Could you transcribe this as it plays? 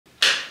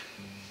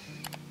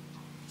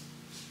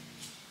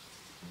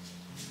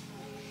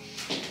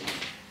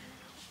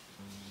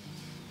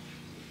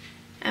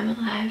I'm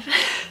alive.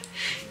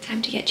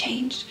 Time to get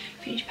changed,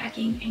 finish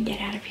packing and get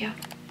out of here.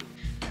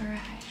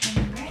 Alright,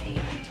 I'm ready.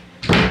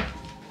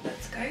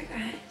 Let's go,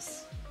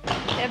 guys.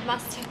 There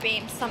must have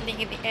been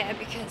something in the air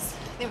because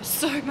there was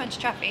so much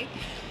traffic.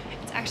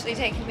 It's actually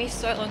taken me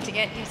so long to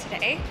get here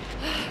today.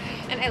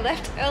 And I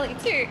left early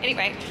too.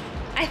 Anyway,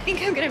 I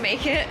think I'm gonna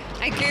make it.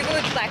 I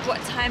googled like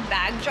what time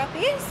bag drop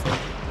is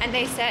and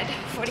they said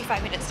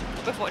 45 minutes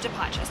before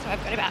departure, so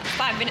I've got about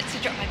 5 minutes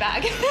to drop my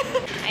bag.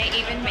 I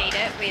even made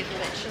it with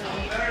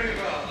literally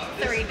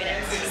 3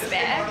 minutes to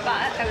spare,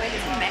 but I went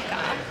to Mecca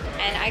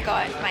and I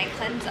got my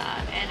cleanser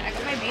and I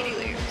got my beauty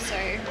loop, so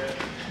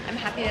I'm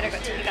happy that I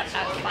got to pick up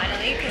that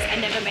finally because I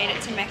never made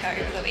it to Mecca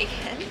over the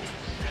weekend.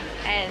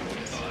 And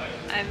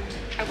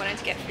I wanted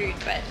to get food,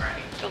 but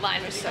the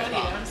line was so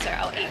long, so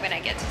I'll eat when I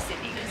get to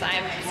Sydney because I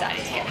am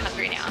starting to get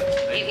hungry now.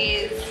 It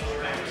is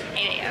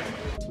 8 AM.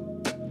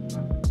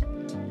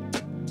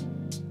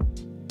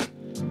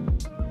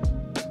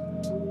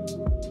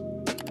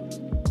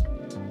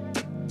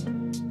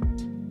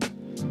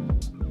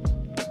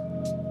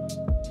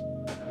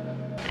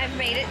 I've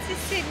made it to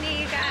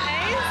Sydney, you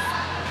guys.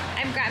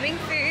 I'm grabbing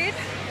food.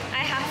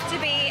 I have to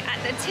be at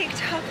the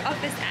TikTok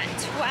office at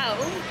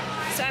 12.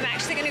 So I'm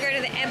actually going to go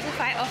to the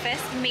Amplify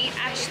office, meet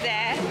Ash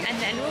there, and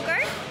then we'll go.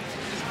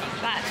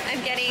 But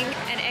I'm getting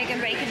an egg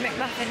and bacon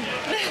McMuffin.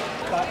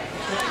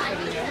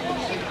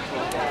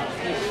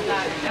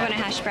 I want a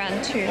hash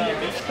brown too.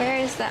 Where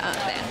is that? Oh,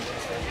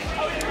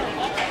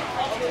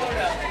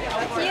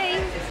 there. Yay!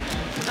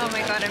 Oh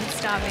my god, I'm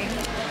starving.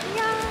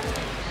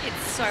 Yeah.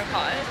 It's so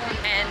hot,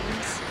 and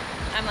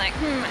I'm like,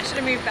 I should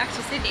have moved back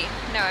to Sydney.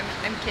 No,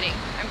 I'm kidding.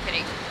 I'm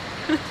kidding.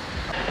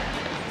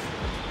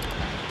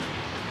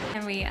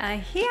 And we are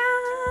here.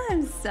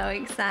 I'm so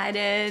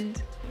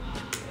excited.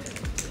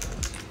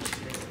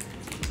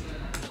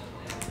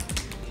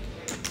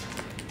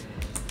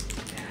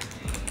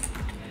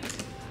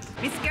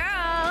 Miss Girl.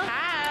 Hi.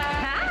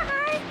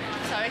 Hi.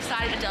 So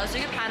excited. Adele's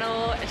doing a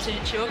panel.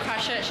 She will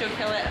crush it. She'll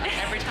kill it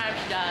every time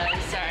she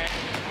does. So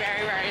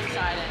very, very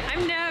excited.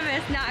 I'm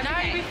nervous. No,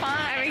 okay. You'll be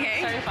fine. I'm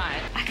okay. So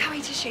fine. I can't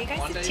wait to show you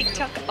guys the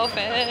TikTok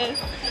office.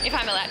 If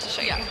I'm allowed to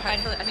show you. I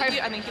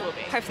think you will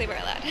be. Hopefully we're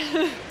allowed.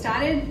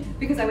 Started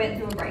because I went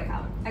through a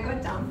breakup. I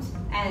got dumped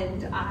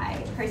and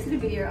I posted a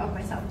video of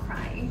myself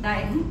crying.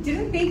 I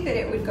didn't think that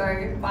it would go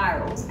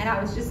viral and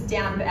I was just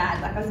down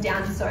bad. Like I was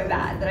down so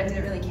bad that I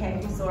didn't really care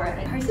who saw it.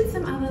 I posted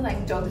some other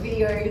like dog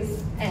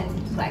videos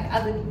and like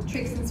other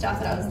tricks and stuff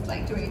that I was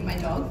like doing with my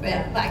dog,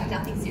 but like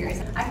nothing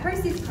serious. I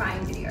post this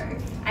crying video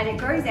and it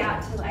goes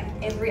out to like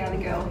every other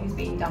girl who's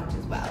been dumped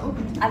as well.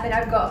 And then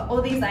I've got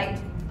all these like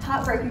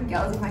heartbroken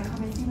girls in my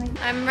comments being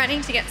like, I'm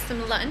running to get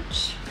some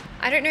lunch.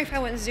 I don't know if I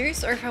want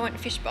Zeus or if I want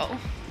fishbowl.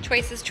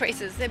 Choices,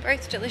 choices. They're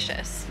both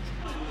delicious.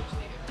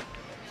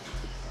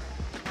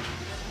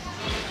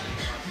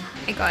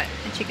 I got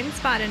a chicken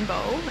Spartan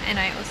bowl and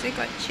I also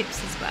got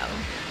chips as well.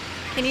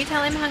 Can you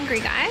tell I'm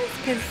hungry, guys?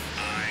 Because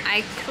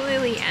I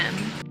clearly am.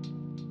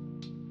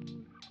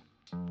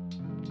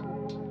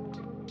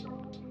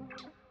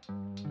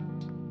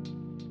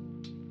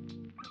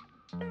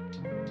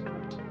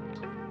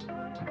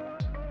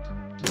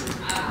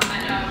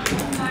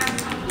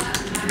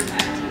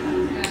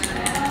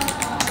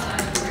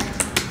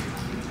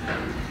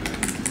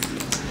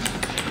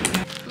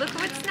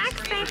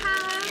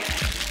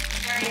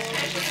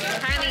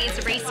 Apparently it's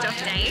a restock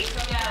day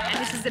and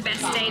this is the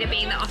best day to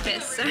be in the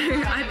office, so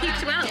I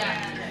picked well.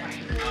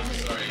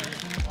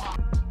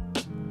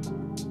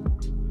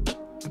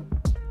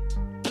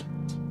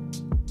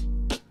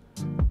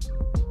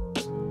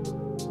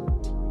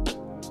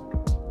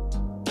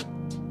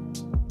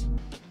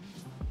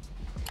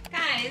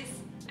 Guys,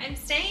 I'm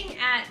staying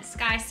at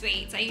Sky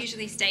Suites. I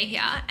usually stay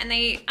here and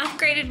they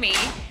upgraded me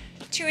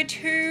to a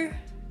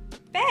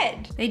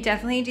 2-bed. They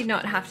definitely did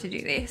not have to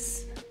do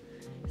this.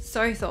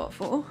 So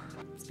thoughtful.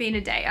 It's been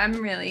a day. I'm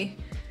really,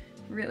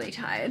 really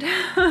tired.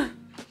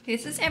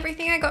 This is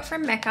everything I got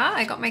from Mecca.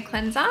 I got my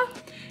cleanser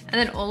and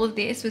then all of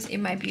this was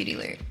in my beauty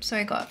loop. So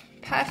I got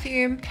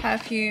perfume,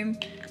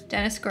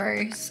 Dennis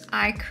Gross,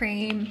 eye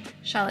cream,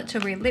 Charlotte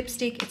Tilbury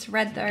lipstick. It's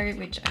red though,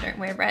 which I don't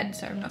wear red,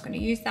 so I'm not going to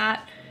use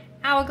that.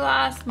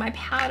 Hourglass, my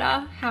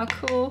powder, how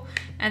cool,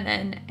 and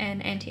then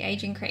an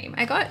anti-aging cream.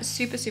 I got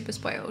super, super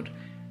spoiled.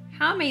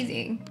 How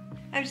amazing.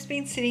 I've just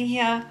been sitting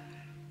here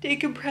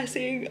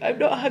decompressing. I'm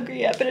not hungry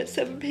yet, but it's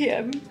 7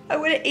 PM. I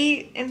want to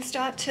eat and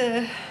start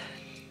to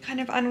kind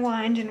of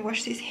unwind and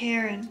wash this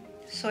hair and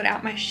sort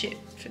out my shit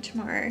for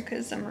tomorrow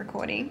because I'm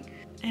recording.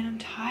 And I'm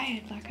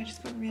tired, like I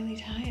just got really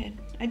tired.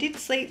 I did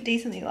sleep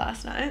decently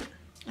last night.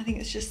 I think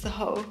it's just the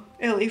whole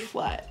early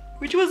flight,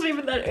 which wasn't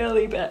even that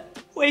early,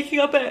 but waking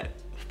up at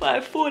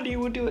 5:40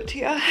 will do it to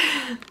you. All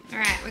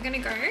right, we're gonna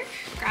go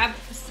grab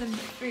some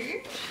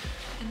food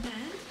and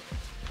then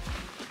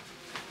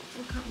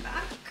we'll come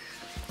back.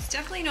 It's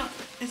definitely not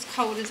as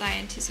cold as I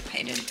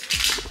anticipated,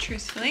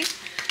 truthfully.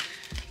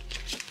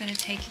 Better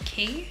take a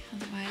key,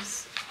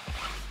 otherwise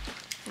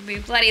we'll be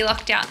bloody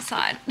locked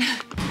outside.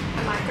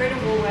 I might go to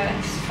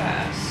Woolworths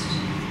first.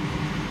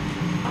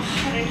 Oh,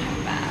 I don't have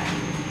a bag.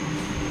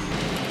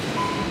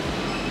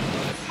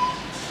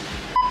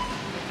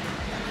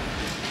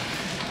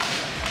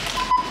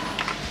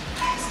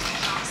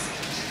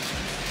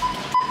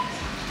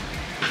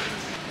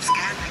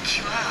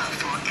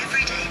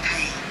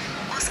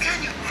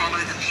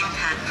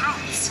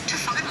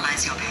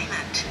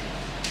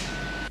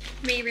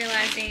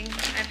 realizing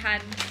I've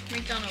had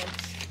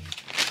McDonald's,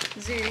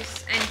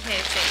 Zeus, and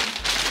KFC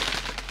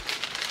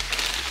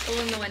all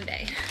in the one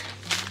day.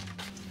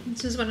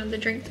 This is one of the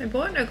drinks I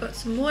bought. I got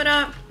some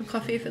water, a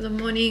coffee for the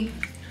morning,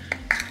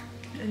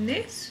 and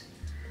this.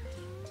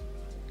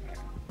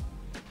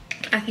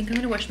 I think I'm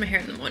gonna wash my hair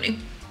in the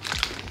morning.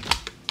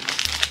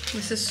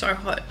 This is so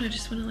hot. I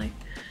just wanna like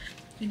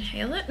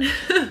inhale it.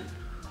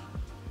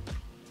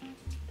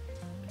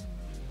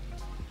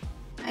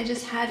 I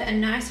just had a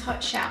nice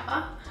hot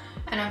shower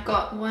and I've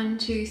got 1,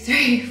 2,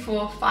 3,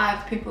 4,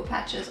 5 pimple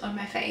patches on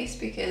my face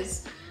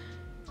because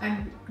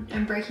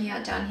I'm breaking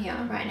out down here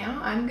right now.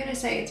 I'm gonna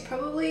say it's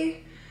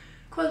probably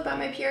caused by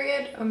my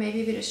period or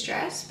maybe a bit of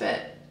stress,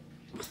 but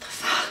what the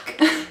fuck?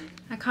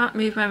 I can't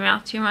move my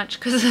mouth too much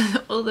because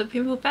of all the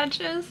pimple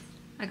patches.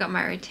 I got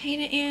my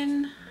retainer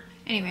in.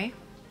 Anyway,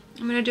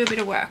 I'm gonna do a bit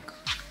of work.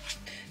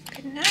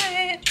 Good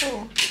night.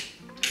 Oh.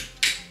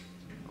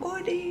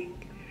 Morning.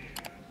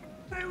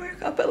 I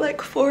woke up at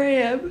like 4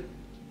 AM,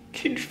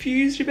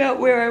 confused about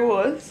where I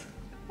was.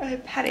 I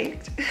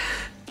panicked.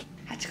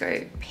 Had to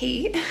go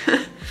pee.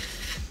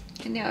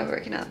 And now I've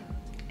woken up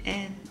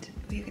and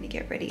we're gonna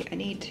get ready. I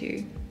need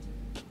to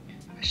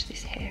wash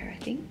this hair,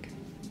 I think.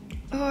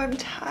 Oh, I'm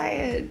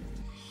tired.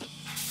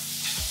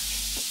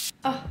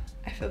 Oh,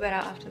 I feel better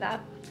after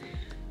that.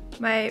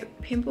 My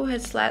pimple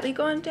has slightly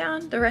gone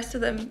down. The rest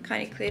of them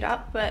kind of cleared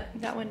up, but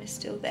that one is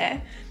still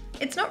there.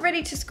 It's not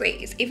ready to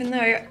squeeze, even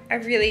though I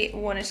really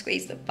want to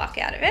squeeze the fuck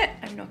out of it.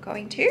 I'm not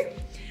going to.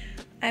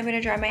 I'm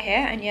gonna dry my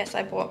hair, and yes,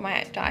 I bought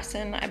my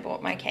Dyson, I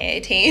bought my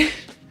K18.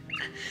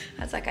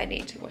 I was like, I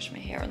need to wash my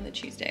hair on the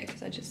Tuesday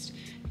because I just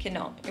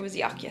cannot. It was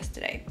yuck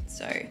yesterday,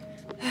 so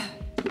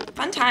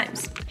fun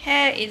times.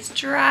 Hair is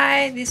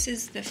dry. This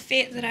is the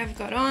fit that I've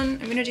got on.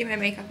 I'm gonna do my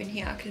makeup in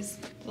here because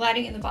the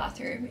lighting in the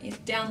bathroom is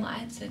down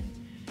lights and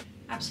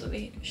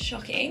absolutely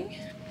shocking.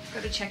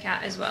 Got to check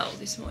out as well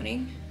this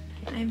morning.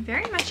 I'm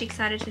very much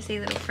excited to see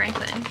little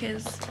Franklin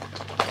because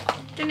I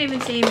didn't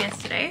even see him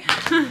yesterday.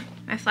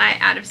 My flight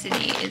out of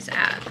Sydney is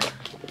at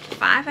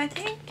 5, I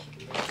think.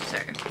 So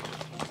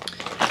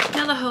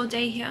another whole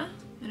day here.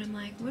 And I'm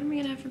like, what am I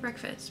gonna have for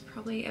breakfast?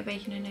 Probably a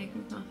bacon and egg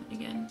McMuffin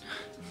again.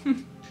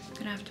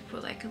 Gonna have to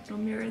put like a little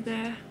mirror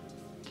there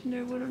to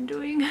know what I'm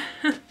doing.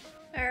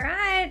 All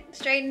right,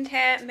 straightened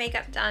hair,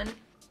 makeup done.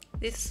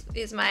 This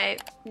is my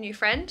new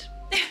friend.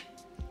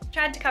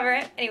 Tried to cover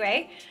it.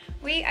 Anyway,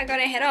 we are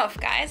gonna head off,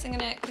 guys. I'm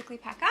gonna quickly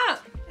pack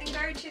up and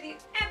go to the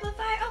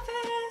Amplify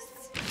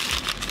office.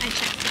 I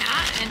checked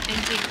out and I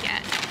did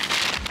get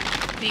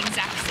the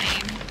exact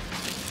same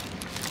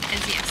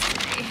as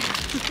yesterday.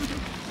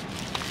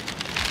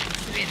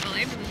 It's a bit all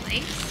over the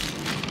place.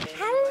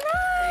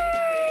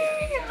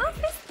 Hello,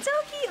 office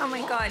doggy. Oh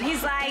my God,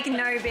 he's like,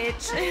 no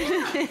bitch.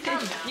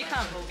 You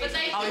come.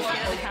 Always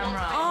get the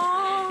camera.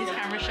 Oh. He's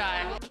camera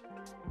shy.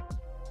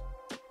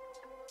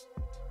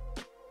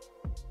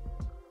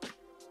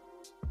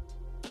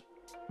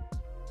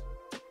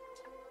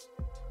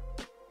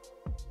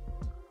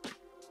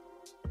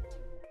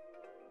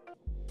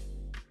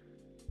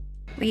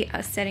 We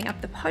are setting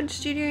up the pod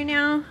studio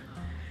now.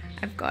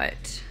 I've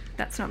got,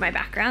 that's not my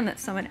background,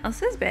 that's someone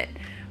else's, but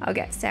I'll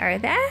get Sarah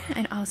there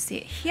and I'll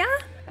sit here.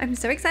 I'm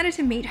so excited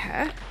to meet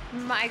her.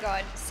 My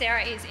God,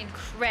 Sarah is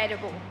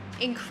incredible,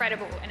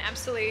 incredible, an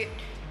absolute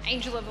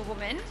angel of a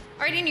woman.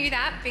 I already knew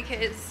that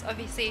because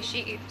obviously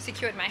she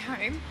secured my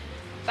home,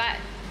 but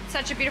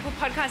such a beautiful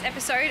podcast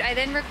episode. I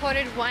then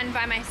recorded one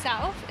by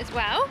myself as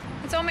well.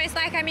 It's almost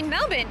like I'm in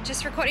Melbourne,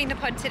 just recording the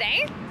pod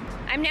today.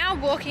 I'm now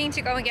walking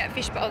to go and get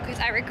fishbowl because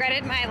I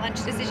regretted my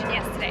lunch decision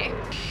yesterday.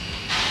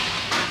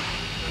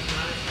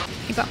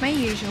 I got my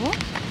usual.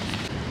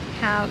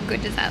 How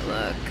good does that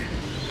look?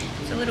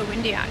 It's a little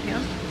windy out here.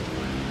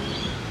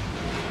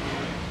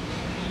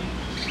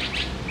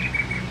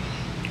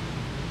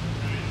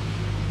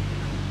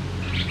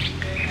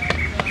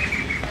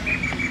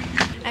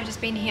 I've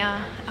just been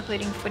here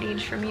uploading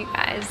footage from you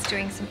guys,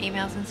 doing some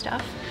emails and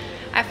stuff.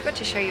 I forgot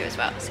to show you as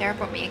well. Sarah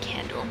brought me a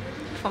candle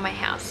for my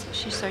house.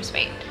 She's so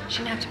sweet. She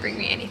didn't have to bring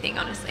me anything,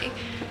 honestly.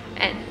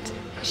 And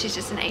she's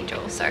just an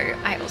angel. So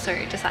I also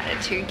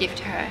decided to gift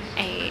her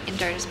a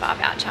Indona Spa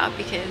voucher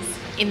because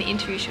in the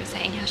interview she was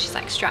saying how she's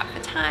like strapped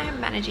for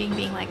time, managing,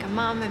 being like a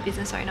mum, a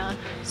business owner,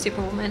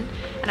 superwoman.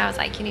 And I was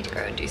like, you need to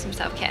go and do some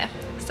self-care.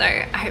 So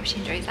I hope she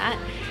enjoys that.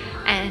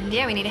 And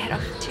yeah, we need to head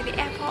off to the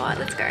airport.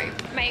 Let's go.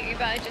 My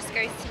Uber just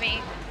goes to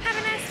me, have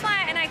a nice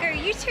flight. And I go,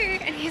 you too.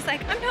 And he's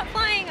like, I'm not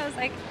flying. I was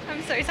like,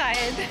 I'm so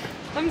tired.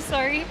 I'm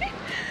sorry.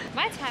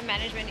 My time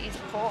management is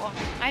poor.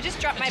 I just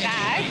dropped my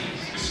bag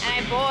and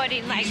I board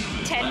in like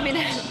 10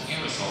 minutes.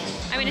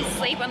 I'm gonna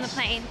sleep on the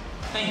plane,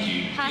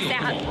 pass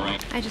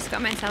out. I just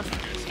got myself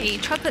a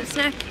chocolate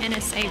snack and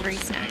a savory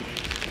snack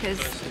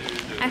because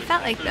I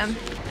felt like them.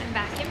 I'm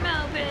back in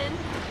Melbourne.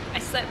 I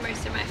slept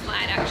most of my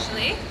flight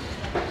actually.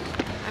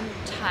 I'm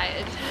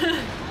tired.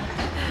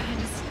 I'm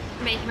just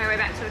making my way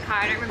back to the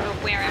car. I don't remember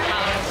where I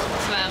parked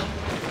as well.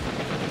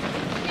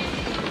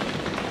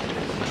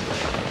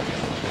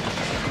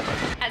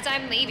 As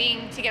I'm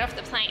leaving to get off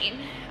the plane,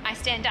 I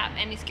stand up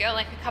and this girl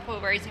like a couple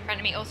of rows in front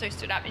of me also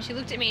stood up and she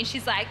looked at me and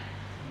she's like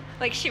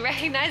she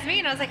recognized me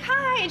and I was like,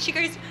 hi, and she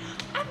goes,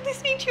 I'm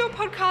listening to your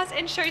podcast,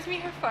 and shows me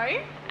her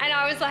phone. And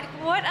I was like,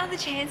 what are the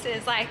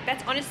chances? Like,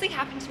 that's honestly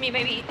happened to me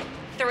maybe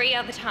 3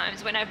 other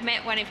times when I've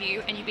met one of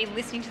you and you've been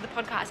listening to the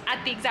podcast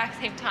at the exact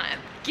same time.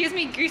 Gives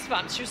me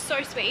goosebumps. She was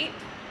so sweet.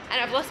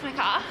 And I've lost my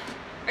car.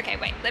 Okay,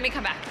 wait, let me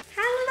come back.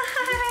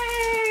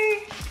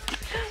 Hello.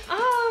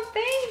 Oh,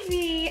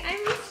 baby,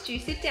 I missed you.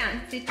 Sit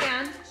down, sit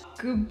down.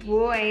 Good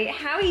boy.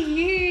 How are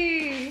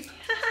you?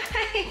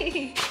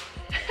 Hi.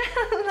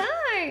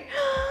 Hello.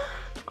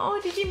 Oh,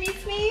 did you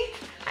miss me?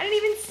 I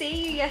didn't even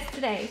see you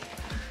yesterday.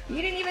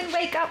 You didn't even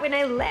wake up when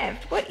I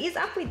left. What is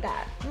up with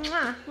that?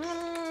 Mwah.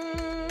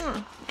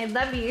 Mwah. I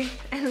love you.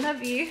 I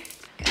love you.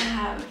 Gonna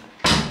have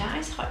a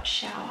nice hot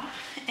shower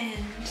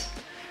and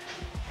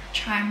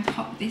try and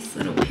pop this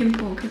little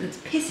pimple because it's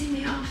pissing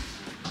me off.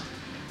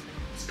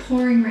 It's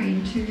pouring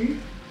rain too.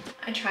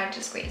 I tried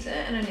to squeeze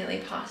it and I nearly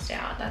passed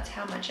out. That's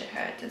how much it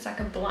hurts. It's like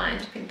a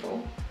blind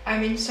pimple.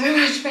 I'm in so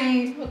much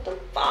pain. What the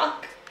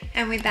fuck?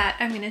 And with that,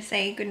 I'm gonna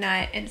say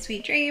goodnight and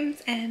sweet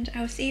dreams, and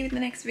I will see you in the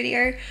next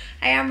video.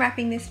 I am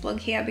wrapping this vlog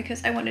here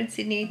because I wanted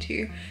Sydney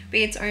to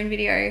be its own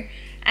video.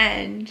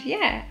 And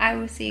yeah, I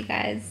will see you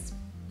guys,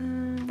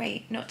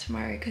 wait, not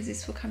tomorrow because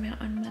this will come out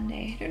on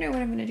Monday. I don't know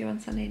what I'm gonna do on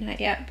Sunday night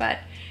yet, but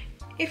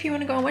if you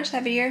wanna go and watch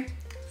that video,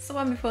 it's the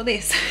one before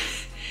this.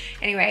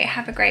 Anyway,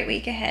 have a great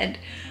week ahead.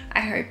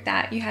 I hope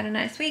that you had a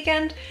nice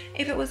weekend.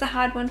 If it was a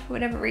hard one for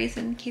whatever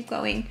reason, keep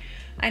going.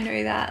 I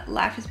know that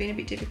life has been a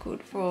bit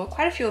difficult for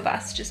quite a few of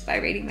us just by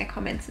reading my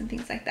comments and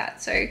things like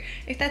that. So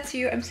if that's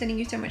you, I'm sending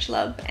you so much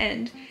love,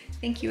 and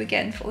thank you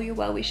again for all your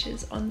well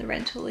wishes on the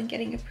rental and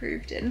getting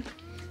approved, and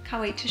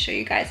can't wait to show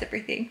you guys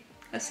everything.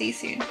 I'll see you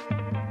soon.